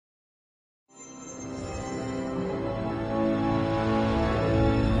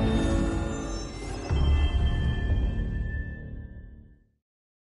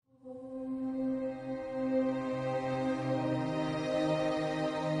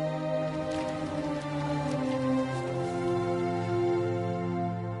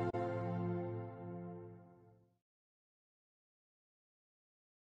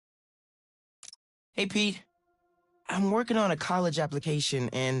Hey, Pete. I'm working on a college application,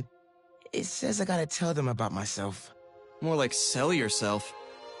 and it says I gotta tell them about myself. More like sell yourself.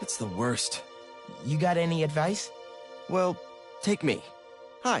 It's the worst. You got any advice? Well, take me.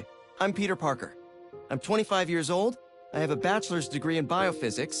 Hi, I'm Peter Parker. I'm 25 years old, I have a bachelor's degree in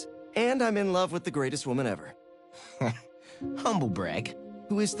biophysics, and I'm in love with the greatest woman ever. Humble brag.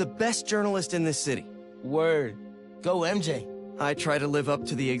 Who is the best journalist in this city. Word. Go, MJ. I try to live up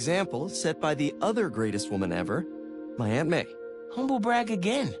to the example set by the other greatest woman ever, my Aunt May. Humble brag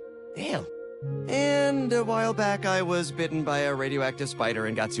again. Damn. And a while back, I was bitten by a radioactive spider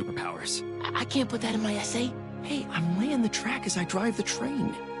and got superpowers. I can't put that in my essay. Hey, I'm laying the track as I drive the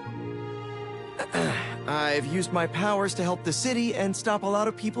train. I've used my powers to help the city and stop a lot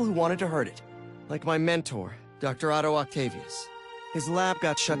of people who wanted to hurt it. Like my mentor, Dr. Otto Octavius. His lab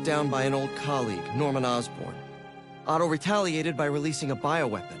got shut down by an old colleague, Norman Osborn. Otto retaliated by releasing a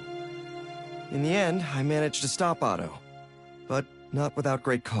bioweapon. In the end, I managed to stop Otto, but not without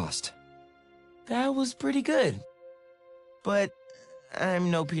great cost. That was pretty good. But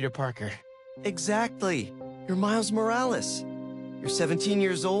I'm no Peter Parker. Exactly. You're Miles Morales. You're 17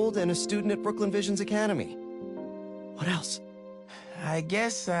 years old and a student at Brooklyn Vision's Academy. What else? I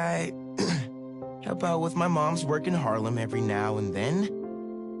guess I help out with my mom's work in Harlem every now and then.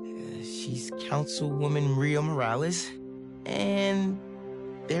 She's Councilwoman Rio Morales. And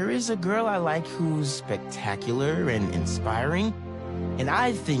there is a girl I like who's spectacular and inspiring, and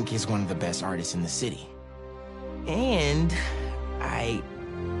I think is one of the best artists in the city. And I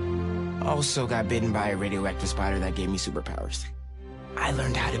also got bitten by a radioactive spider that gave me superpowers. I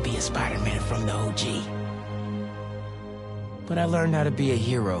learned how to be a Spider-Man from the OG. But I learned how to be a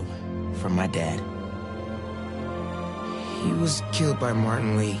hero from my dad. He was killed by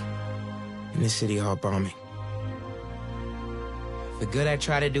Martin Lee in the City Hall bombing. The good I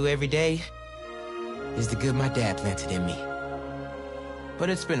try to do every day is the good my dad planted in me. But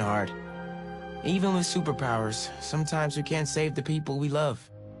it's been hard. Even with superpowers, sometimes we can't save the people we love,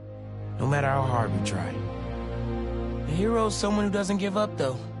 no matter how hard we try. A hero's someone who doesn't give up,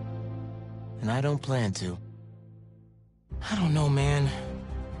 though. And I don't plan to. I don't know, man.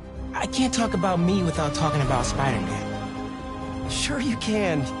 I can't talk about me without talking about Spider-Man. Sure you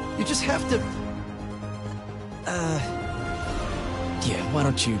can. You just have to... Yeah, why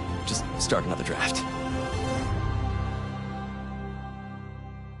don't you just start another draft?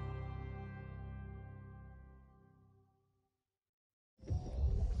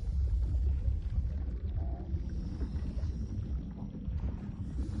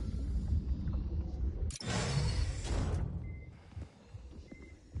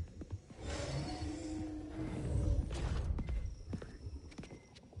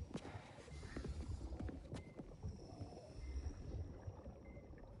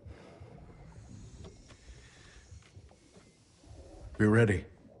 We're ready.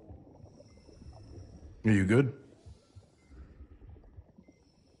 Are you good?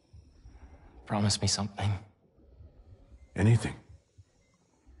 Promise me something. Anything.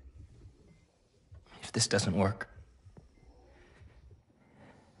 If this doesn't work,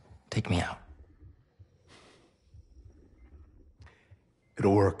 take me out.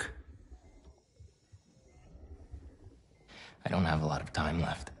 It'll work. I don't have a lot of time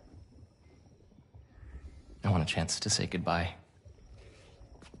left. I want a chance to say goodbye.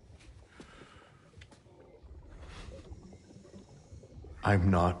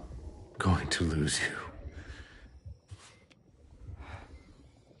 I'm not going to lose you.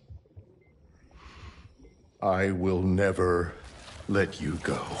 I will never let you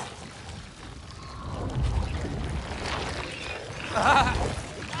go.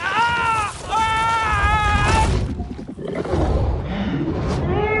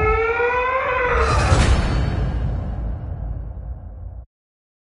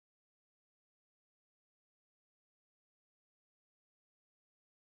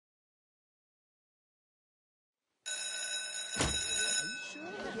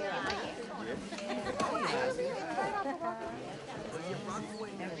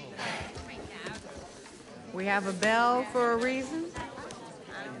 We have a bell for a reason.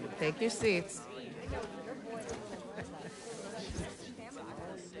 Take your seats.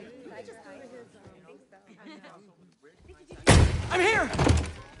 I'm here!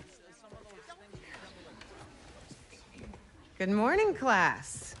 Good morning,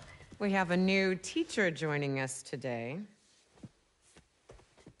 class. We have a new teacher joining us today.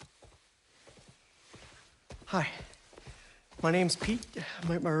 Hi. My name's Pete,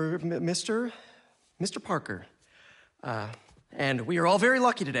 Mr. Parker. And we are all very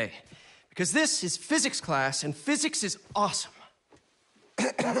lucky today, because this is physics class, and physics is awesome.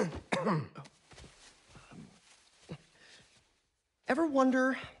 Ever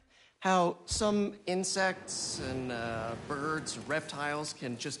wonder how some insects and birds, reptiles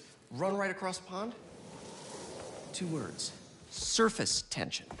can just run right across a pond? 2 words. Surface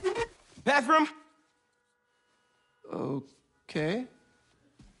tension. Bathroom? Okay.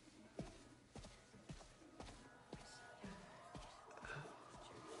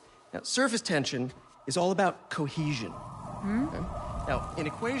 Now, surface tension is all about cohesion. Okay? Now, in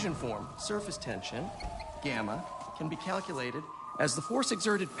equation form, surface tension, gamma, can be calculated as the force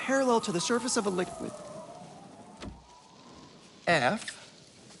exerted parallel to the surface of a liquid, F,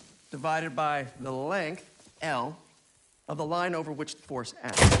 divided by the length, L, of the line over which the force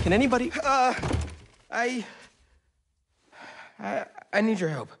acts. Can anybody... I need your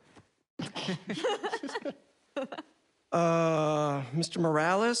help. Mr.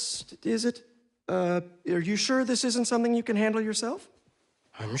 Morales, is it? Are you sure this isn't something you can handle yourself?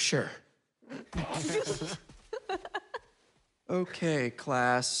 I'm sure. Okay,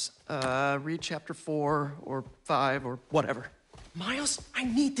 class. Read chapter 4 or 5 or whatever. Miles, I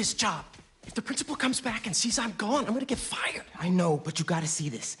need this job. If the principal comes back and sees I'm gone, I'm gonna get fired. I know, but you gotta see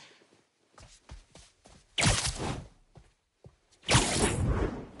this.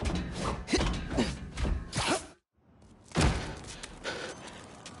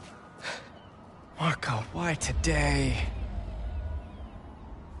 Marco, why today?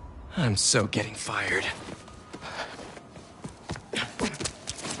 I'm so getting fired.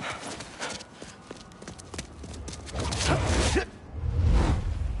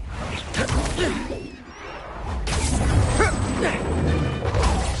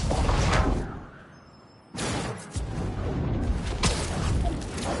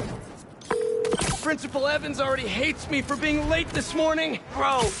 Principal Evans already hates me for being late this morning.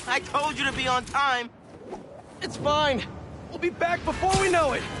 Bro, I told you to be on time. It's fine. We'll be back before we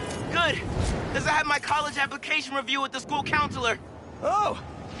know it. Good, because I had my college application review with the school counselor. Oh,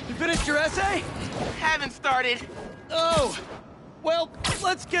 you finished your essay? Haven't started. Oh, well,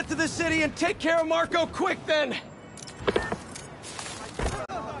 let's get to the city and take care of Marco quick then.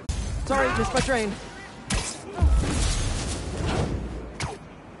 Sorry, missed my train.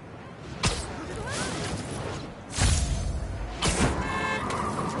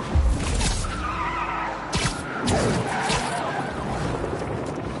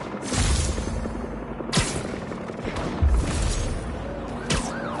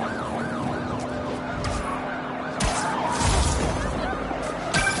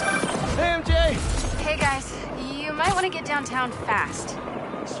 Downtown fast.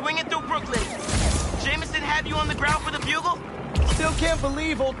 Swing it through Brooklyn. Jameson have you on the ground for the bugle? Still can't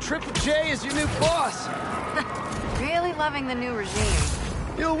believe old Triple J is your new boss. Really loving the new regime.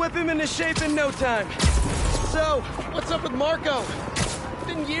 You'll whip him into shape in no time. So, what's up with Marco?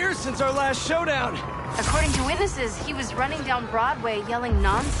 Been years since our last showdown. According to witnesses, he was running down Broadway yelling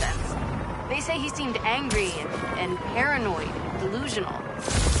nonsense. They say he seemed angry and paranoid, delusional.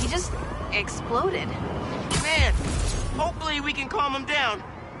 He just exploded. Man, hopefully we can calm him down.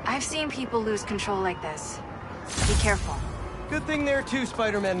 I've seen people lose control like this. Be careful. Good thing there are 2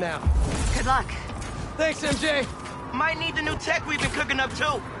 Spider-Men now. Good luck. Thanks, MJ. Might need the new tech we've been cooking up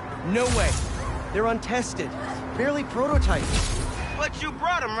too. No way. They're untested. Barely prototypes. But you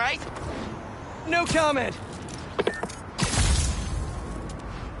brought him, right? No comment.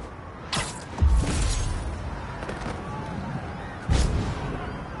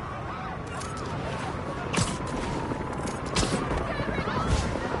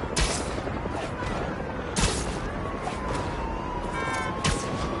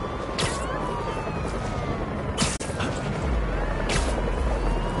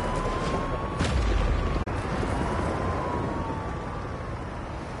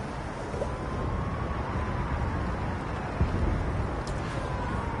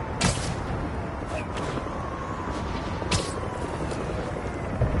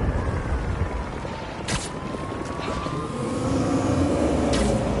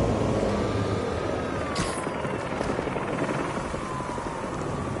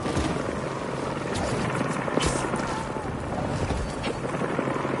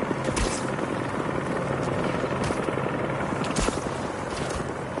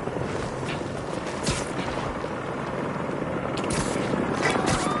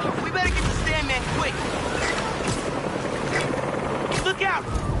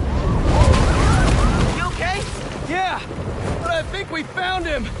 We found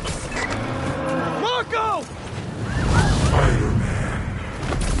him! Marco! Spider-Man.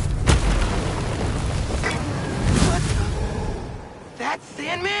 What? That's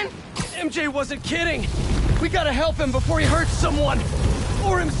Sandman? MJ wasn't kidding! We gotta help him before he hurts someone!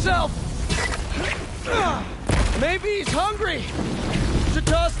 Or himself! Maybe he's hungry. Should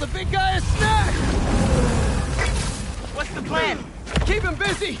toss the big guy a snack. What's the plan? Keep him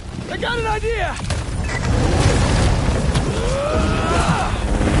busy. I got an idea.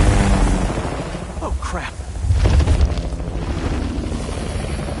 Oh, crap.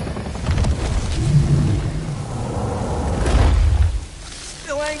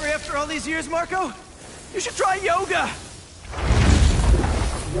 Still angry after all these years, Marco? You should try yoga.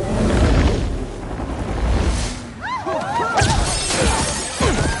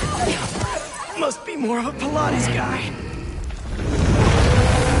 Must be more of a Pilates guy.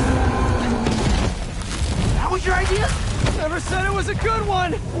 That was your idea? Never said it was a good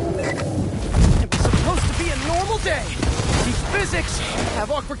one. It was supposed to be a normal day. Teach physics,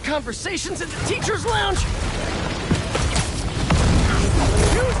 have awkward conversations in the teacher's lounge.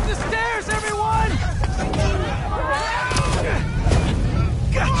 Use the stairs, everyone!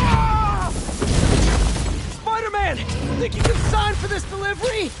 Gotcha! Spider-Man! Think you can sign for this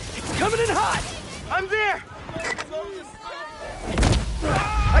delivery? It's coming in hot! I'm there!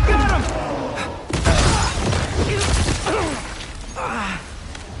 I got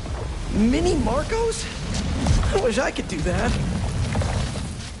him! Mini Marcos? I wish I could do that.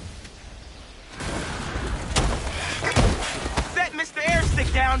 Set Mr.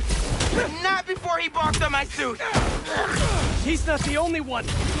 Airstick down, but not before he barked on my suit. He's not the only one.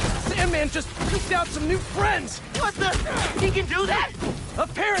 Sandman just picked out some new friends. What the? He can do that?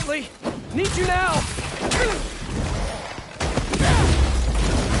 Apparently. Need you now.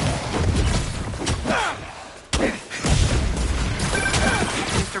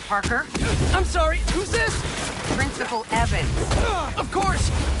 Mr. Parker? I'm sorry, who's this? Principal Evans. Of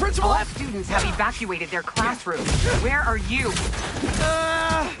course, Principal All F. students have evacuated their classrooms. Where are you?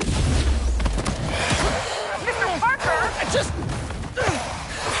 Mr. Parker! I just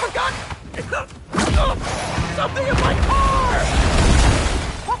forgot something in my car.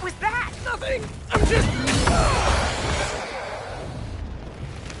 What was that? Nothing. I'm just.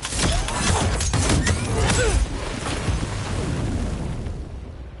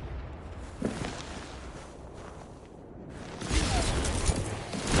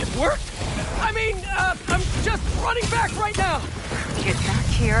 It worked. I mean, I'm just running back right now. Get back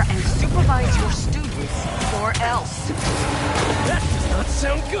here and supervise your students, or else. That does not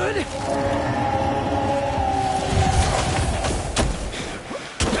sound good.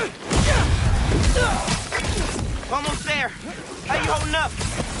 Almost there. How you holding up?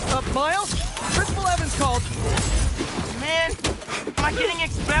 Miles? Principal Evans called. Man, am I getting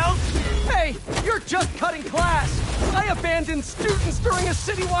expelled? Hey, you're just cutting class. I abandoned students during a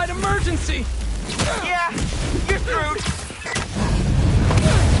citywide emergency. Yeah, you're screwed.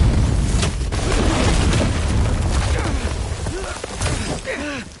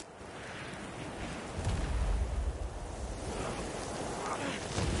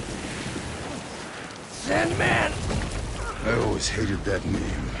 Sandman! I always hated that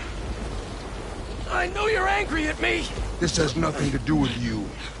name. I know you're angry at me. This has nothing to do with you.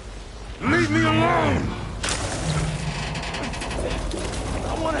 Leave me alone!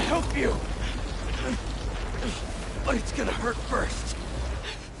 I want to help you. But it's gonna hurt first.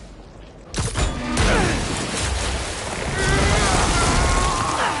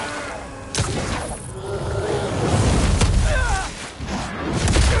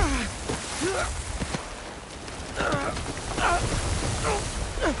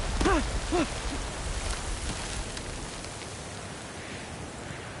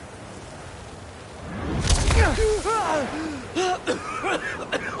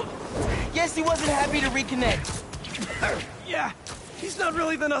 Guess he wasn't happy to reconnect. Yeah, he's not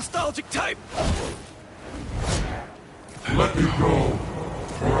really the nostalgic type. Let me go,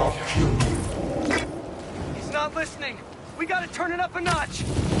 or I'll kill you. He's not listening. We gotta turn it up a notch.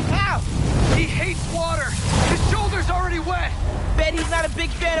 How? He hates water. His shoulder's already wet. Bet he's not a big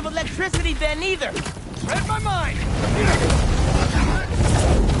fan of electricity then either. Read my mind.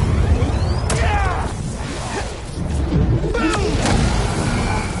 Boom!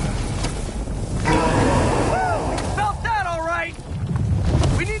 Felt that all right.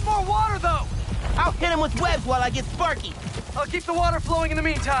 We need more water, though. I'll hit him with webs while I get Sparky. I'll keep the water flowing in the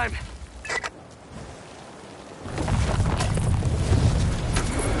meantime.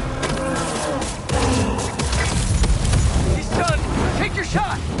 He's done. Take your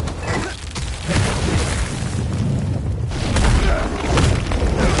shot.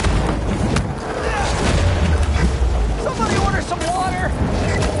 Somebody order some water.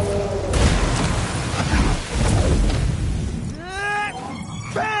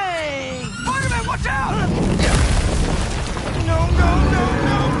 Bang! Spider-Man, watch out! No, no, no,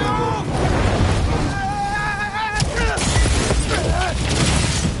 no, no!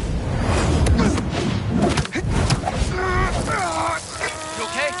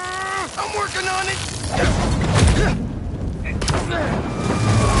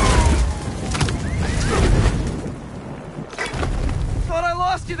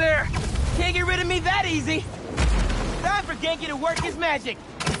 lost you there! Can't get rid of me that easy. Time for Genki to work his magic.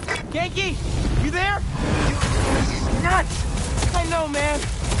 Genki, you there? He's nuts! I know, man.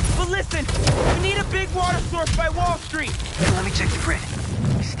 But listen, we need a big water source by Wall Street. Let me check the grid.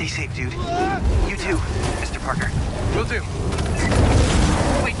 Stay safe, dude. You too, Mr. Parker. Will do.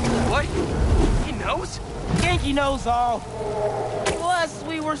 Wait, what? He knows? Genki knows all. Plus,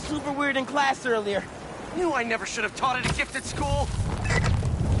 we were super weird in class earlier. Knew I never should have taught at a gifted school.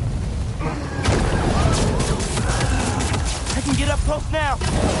 I can get up close now.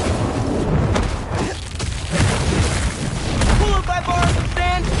 Pull up by bars and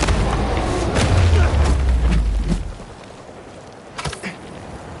stand.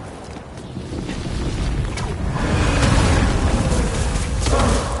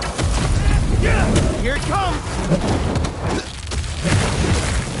 Here it comes.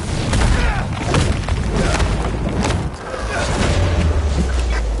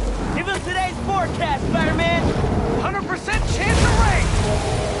 Give him today's forecast, Spider-Man. 100% chance of rain!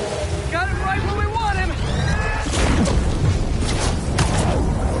 Got him right where we want him!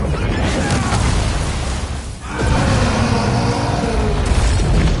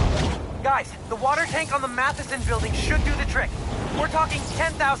 Guys, the water tank on the Matheson building should do the trick. We're talking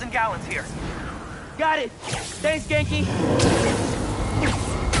 10,000 gallons here. Got it. Thanks, Genki.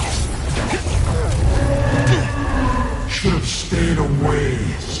 Should have stayed away,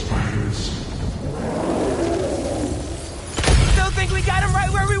 spiders. Still think we got him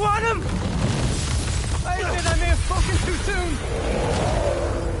right where we want him? I admit I may have spoken too soon.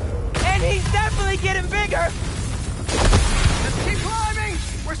 And he's definitely getting bigger. Just keep climbing!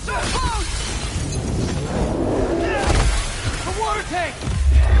 We're so close! The water tank!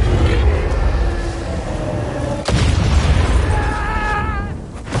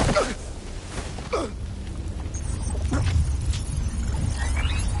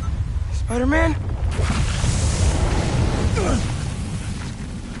 Spider-Man?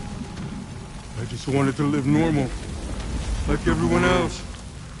 I just wanted to live normal, like everyone else.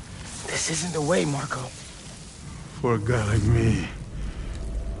 This isn't the way, Marco. For a guy like me,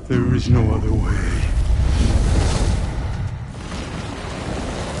 there is no other way.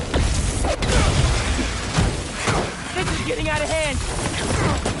 This is getting out of hand.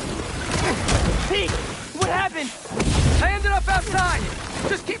 Pete, what happened? I ended up outside!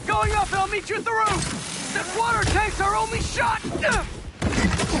 Just keep going up and I'll meet you at the roof! That water tank's our only shot!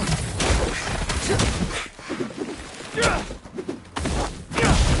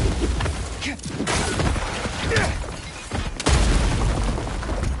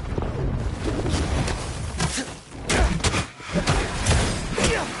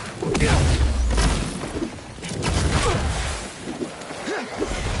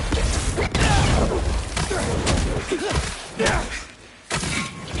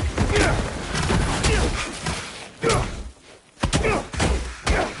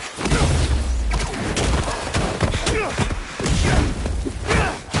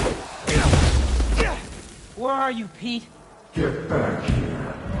 Where are you, Pete? Get back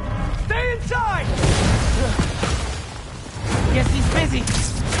here. Stay inside! Guess he's busy.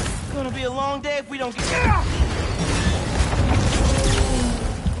 It's gonna be a long day if we don't get...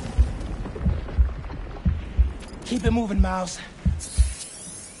 Keep it moving, Miles.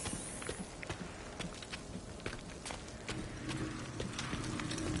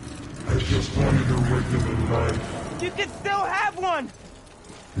 I just wanted a regular life. You can still have one!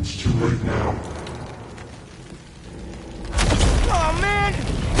 It's too late now. Oh, man!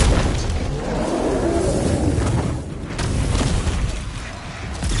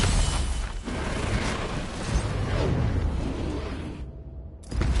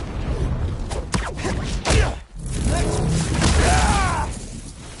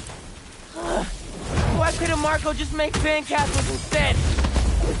 Why couldn't Marco just make sandcastles instead?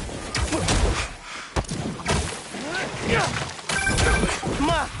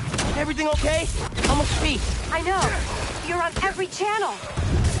 Ma, everything okay? Almost Pete. I know. You're on every channel.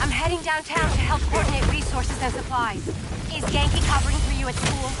 I'm heading downtown to help coordinate resources and supplies. Is Genki covering for you at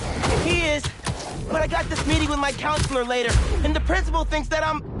school? He is. But I got this meeting with my counselor later, and the principal thinks that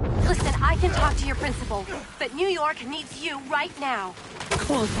I'm... Listen, I can talk to your principal, but New York needs you right now.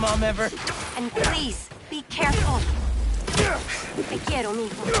 Coolest mom ever. And please, be careful. Te quiero,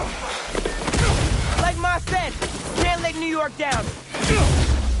 mijo. Like Ma said, can't let New York down.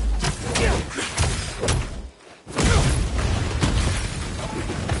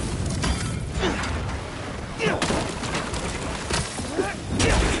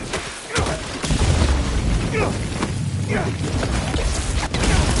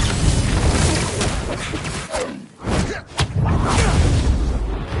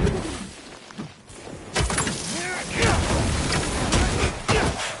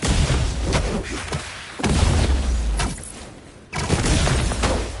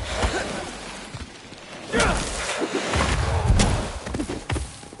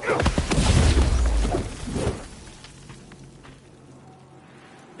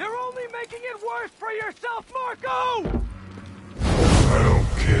 yourself, Marco! I don't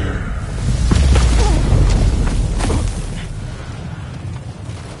care.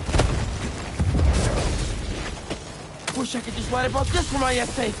 Wish I could just write about this for my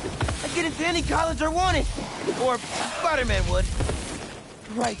essay. I'd get into any college I wanted. Or Spider-Man would.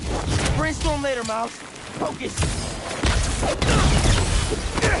 Right. Brainstorm later, Miles. Focus.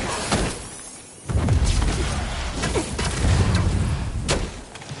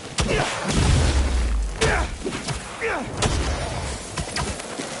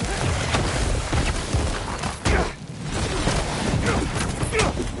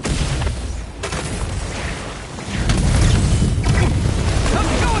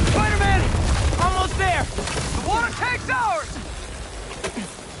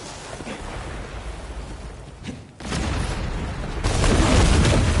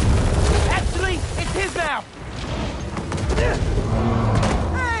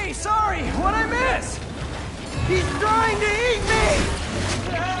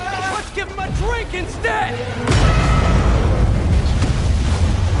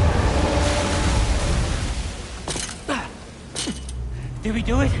 Did we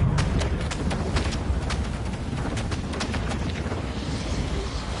do it?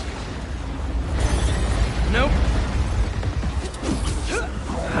 Nope.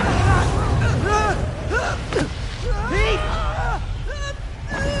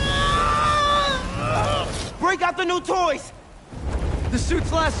 Break out the new toys! The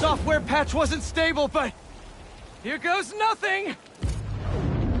suit's last software patch wasn't stable, but... here goes nothing!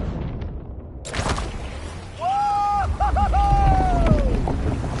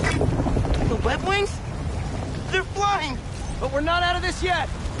 The web wings? They're flying! But we're not out of this yet!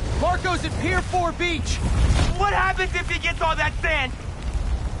 Marco's at Pier 4 Beach! What happens if he gets all that sand?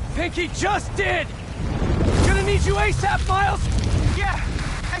 Think he just did! Gonna need you ASAP, Miles! Yeah,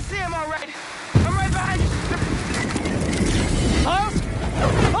 I see him all right. I'm right behind you. Miles?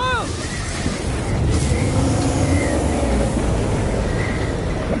 Miles!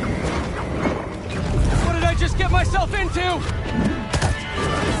 What did I just get myself into?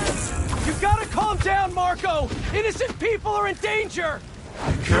 You gotta calm down, Marco! Innocent people are in danger!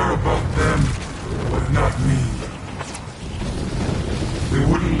 I care about them, but not me. They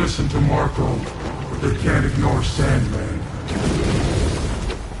wouldn't listen to Marco, but they can't ignore Sandman.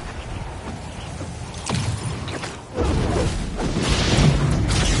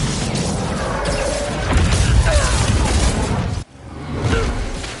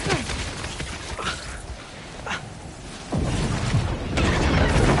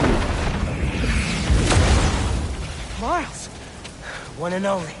 Miles! One and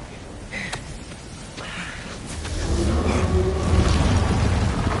only.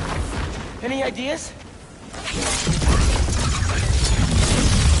 Any ideas?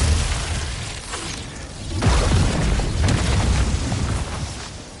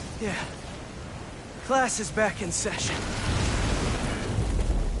 Yeah. Class is back in session.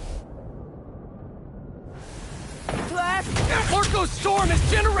 Class? Marco's storm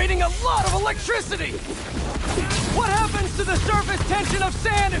is generating a lot of electricity! What happens to the surface tension of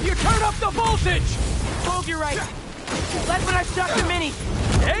sand if you turn up the voltage? Hope you're right. Like when I shot the mini.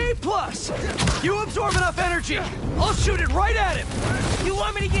 A+. You absorb enough energy. I'll shoot it right at him. You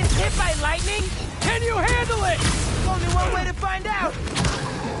want me to get hit by lightning? Can you handle it? Only one way to find out.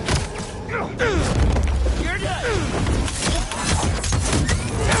 You're done.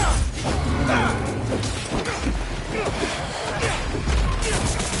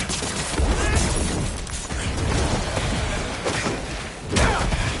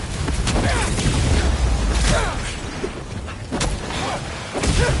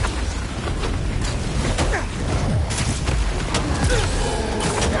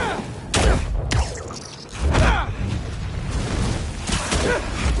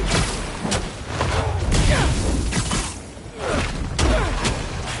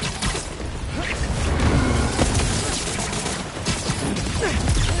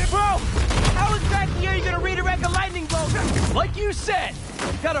 Like you said,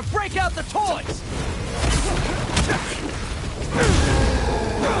 gotta break out the toys!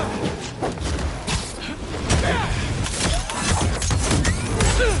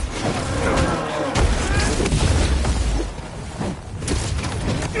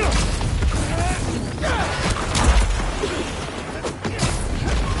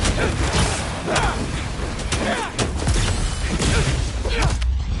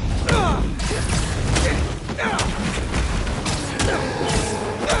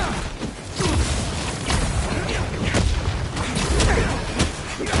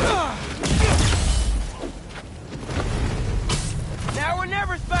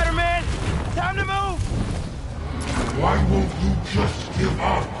 just give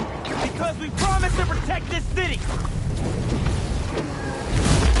up? Because we promised to protect this city!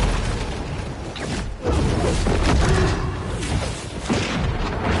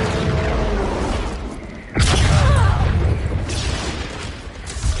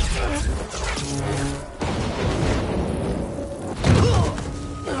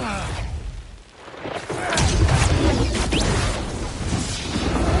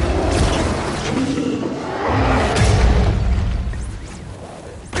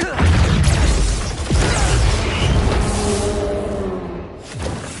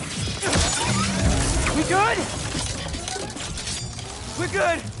 We're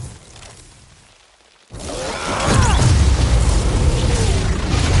good!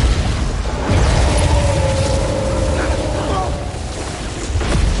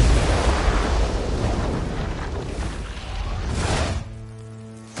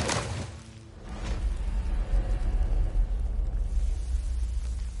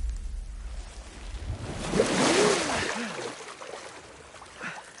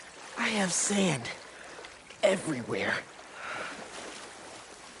 I have sand everywhere.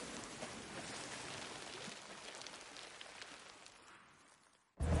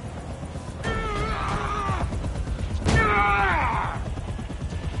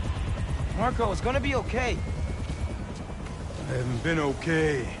 Marco, it's gonna be okay. I haven't been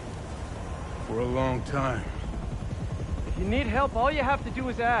okay for a long time. If you need help, all you have to do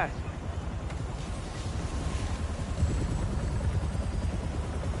is ask.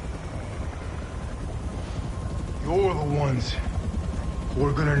 You're the ones who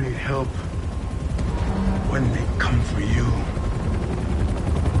are gonna need help when they come for you.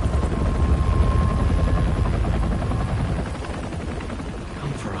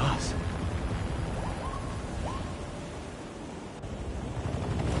 Come for us.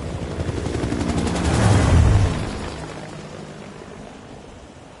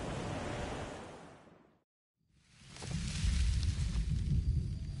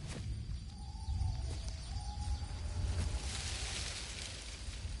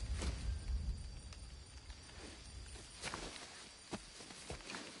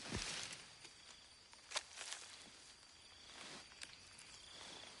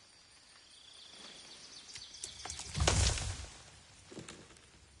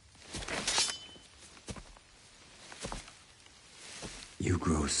 You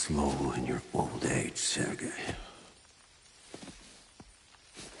grow slow in your old age, Sergei.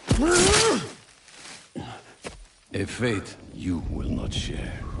 A fate you will not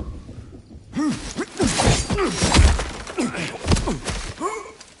share.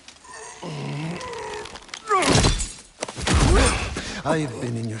 I've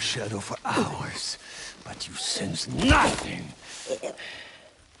been in your shadow for hours, but you sense nothing.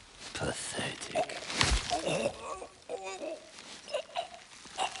 Pathetic.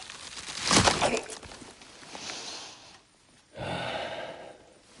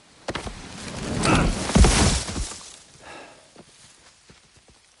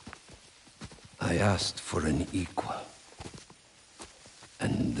 I asked for an equal.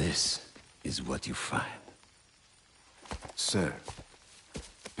 And this is what you find. Sir,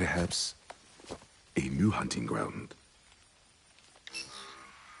 perhaps a new hunting ground.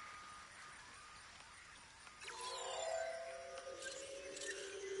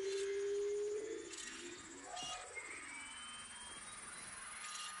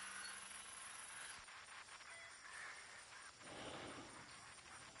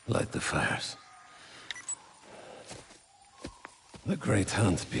 Light the fires. The great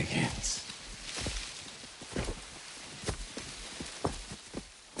hunt begins.